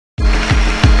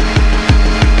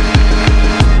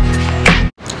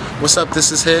What's up,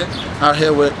 this is out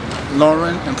here with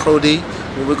Lauren and Pro D.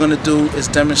 What we're going to do is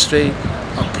demonstrate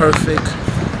a perfect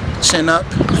chin up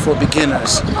for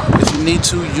beginners. If you need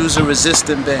to, use a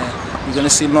resistant band. You're going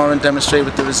to see Lauren demonstrate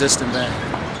with the resistant band.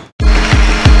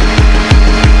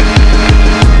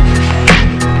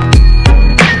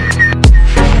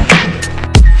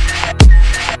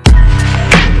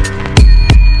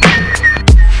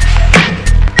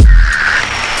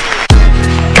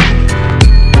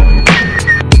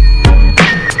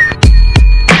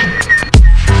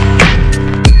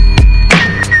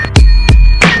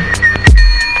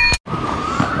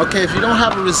 Okay, if you don't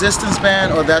have a resistance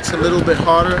band or that's a little bit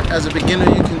harder, as a beginner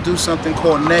you can do something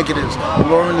called negatives.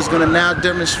 Lauren is going to now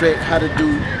demonstrate how to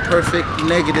do perfect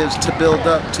negatives to build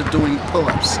up to doing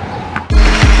pull-ups.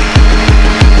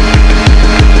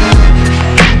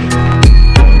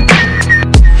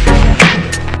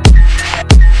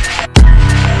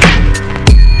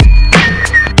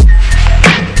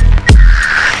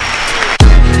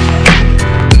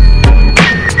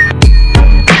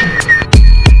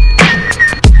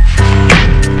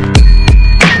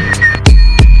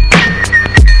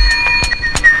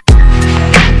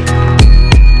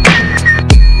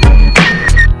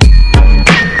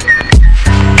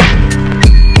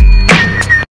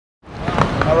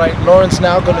 Alright, Lauren's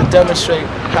now going to demonstrate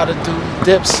how to do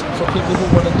dips for people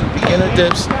who want to do beginner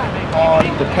dips on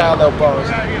the parallel bars.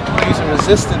 You can use a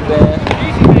resistant band.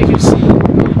 You see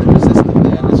the resistant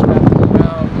band is wrapped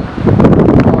around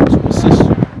the bar to assist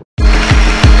you.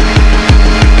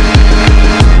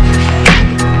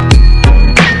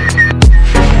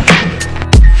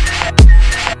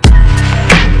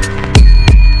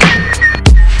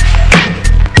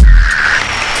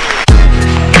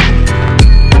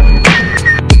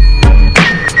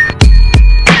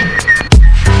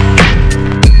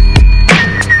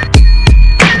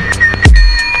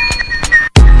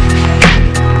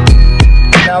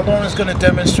 Now Lauren's going to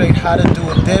demonstrate how to do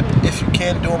a dip. If you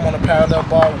can't do them on a parallel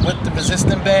bar with the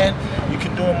resistant band, you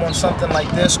can do them on something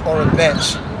like this or a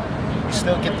bench. You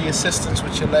still get the assistance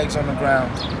with your legs on the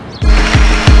ground.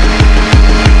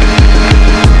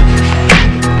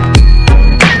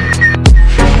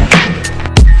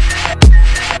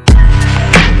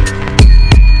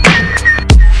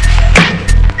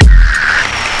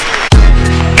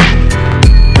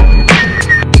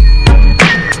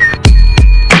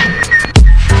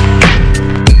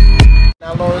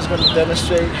 Lauren's going to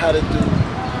demonstrate how to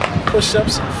do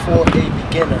push-ups for a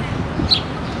beginner.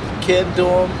 You can't do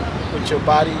them with your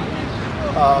body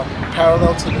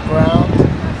parallel to the ground.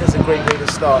 Is a great way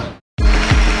to start.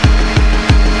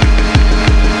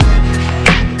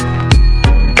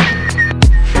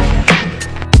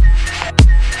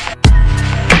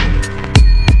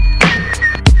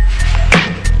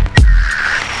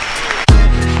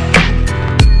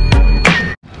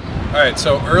 Alright,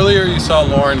 so earlier you saw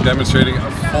Lauren demonstrating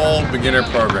a full beginner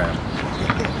program.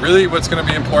 Really what's going to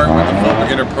be important with the full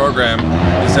beginner program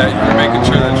is that you're making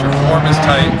sure that your form is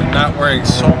tight and not worrying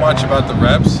so much about the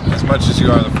reps as much as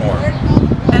you are the form.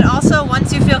 And also,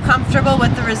 once you feel comfortable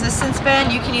with the resistance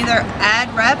band, you can either add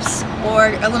reps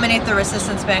or eliminate the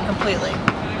resistance band completely.